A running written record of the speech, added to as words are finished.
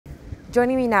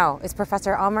Joining me now is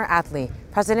Professor Amr Adly,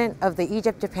 President of the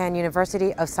Egypt-Japan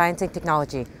University of Science and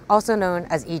Technology, also known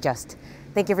as EJUST.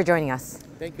 Thank you for joining us.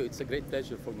 Thank you. It's a great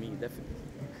pleasure for me, definitely.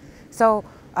 So,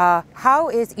 how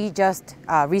is EJUST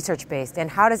research-based, and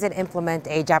how does it implement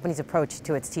a Japanese approach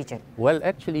to its teaching? Well,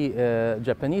 actually,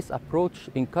 Japanese approach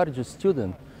encourages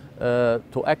students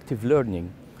to active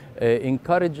learning,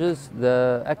 encourages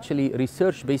the actually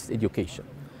research-based education.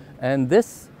 And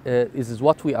this is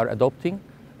what we are adopting,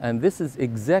 and this is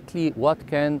exactly what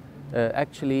can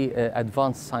actually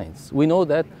advance science. We know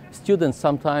that students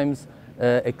sometimes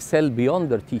excel beyond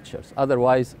their teachers,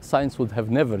 otherwise science would have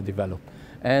never developed.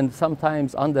 And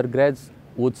sometimes undergrads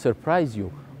would surprise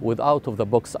you with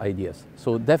out-of-the-box ideas.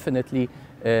 So definitely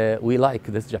we like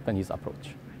this Japanese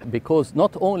approach. Because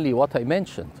not only what I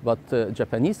mentioned, but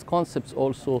Japanese concepts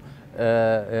also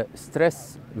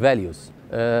stress values,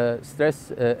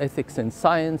 stress ethics in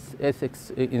science,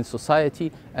 ethics in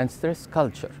society, and stress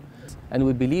culture. And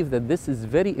we believe that this is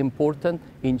very important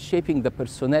in shaping the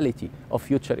personality of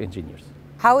future engineers.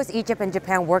 How is Egypt and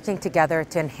Japan working together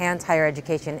to enhance higher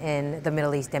education in the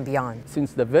Middle East and beyond?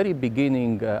 Since the very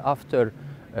beginning, after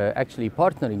actually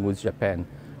partnering with Japan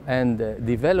and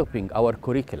developing our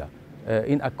curricula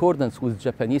in accordance with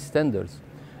Japanese standards,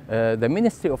 the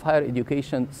Ministry of Higher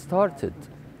Education started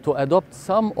to adopt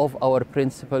some of our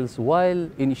principles while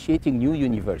initiating new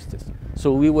universities.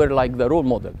 So we were like the role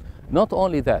model. Not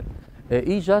only that,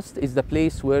 EJUST is the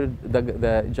place where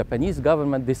the Japanese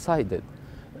government decided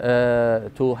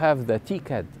to have the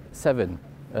TCAD 7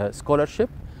 scholarship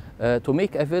to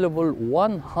make available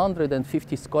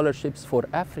 150 scholarships for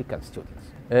African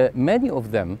students. Many of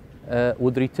them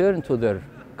would return to their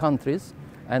countries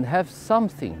and have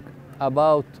something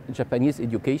about Japanese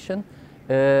education.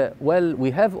 Well,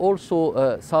 we have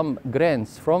also some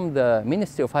grants from the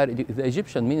Ministry of the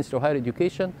Egyptian Ministry of Higher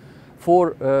Education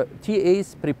for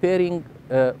TAs preparing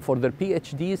for their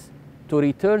PhDs to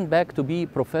return back to be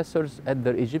professors at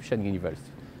their Egyptian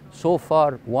university. So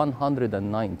far,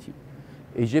 190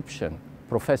 Egyptian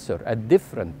professors at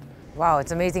different. Wow,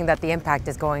 it's amazing that the impact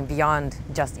is going beyond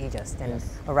just EJUST and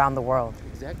around the world.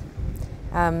 Exactly.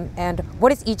 And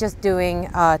what is EJUST doing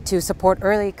to support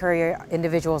early career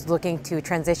individuals looking to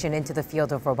transition into the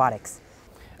field of robotics?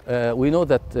 We know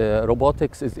that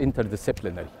robotics is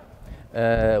interdisciplinary.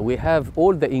 We have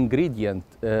all the ingredient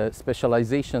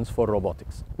specializations for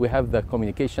robotics. We have the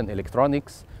communication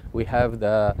electronics, we have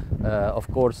the, of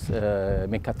course,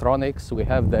 mechatronics, we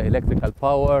have the electrical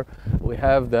power, we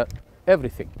have the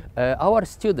everything. Our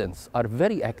students are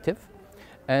very active,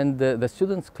 and the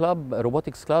Students Club,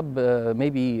 Robotics Club,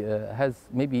 has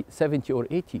maybe 70 or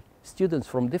 80 students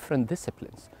from different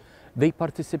disciplines. They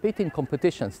participate in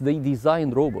competitions, they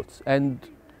design robots, and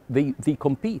they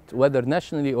compete, whether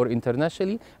nationally or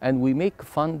internationally, and we make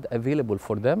fund available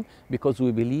for them because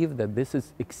we believe that this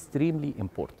is extremely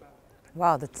important.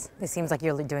 Wow, it seems like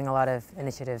you're doing a lot of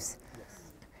initiatives.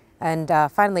 Yes. And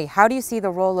finally, how do you see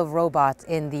the role of robots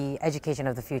in the education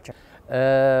of the future?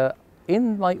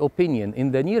 In my opinion,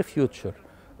 in the near future,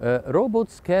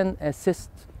 robots can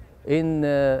assist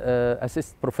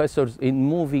professors in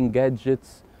moving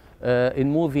gadgets, in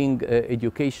moving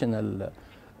educational.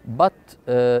 But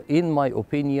in my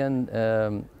opinion,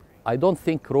 I don't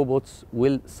think robots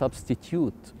will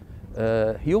substitute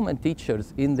human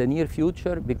teachers in the near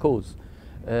future because,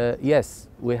 yes,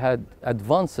 we had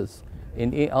advances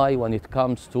in AI when it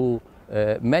comes to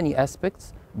many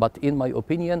aspects, but in my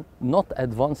opinion, not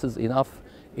advances enough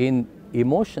in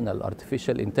emotional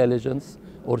artificial intelligence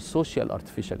or social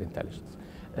artificial intelligence.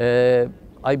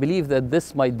 I believe that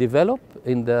this might develop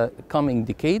in the coming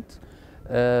decade.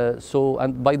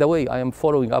 And by the way, I am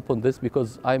following up on this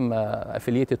because I'm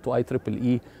affiliated to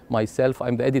IEEE myself.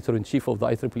 I'm the editor-in-chief of the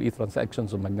IEEE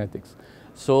Transactions on Magnetics.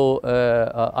 So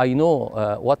I know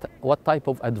what type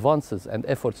of advances and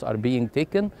efforts are being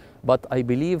taken, but I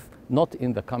believe not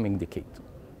in the coming decade.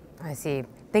 I see.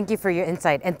 Thank you for your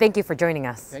insight, and thank you for joining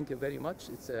us. Thank you very much.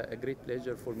 It's a great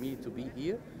pleasure for me to be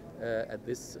here at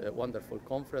this wonderful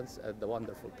conference at the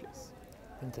wonderful place.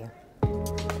 Thank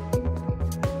you.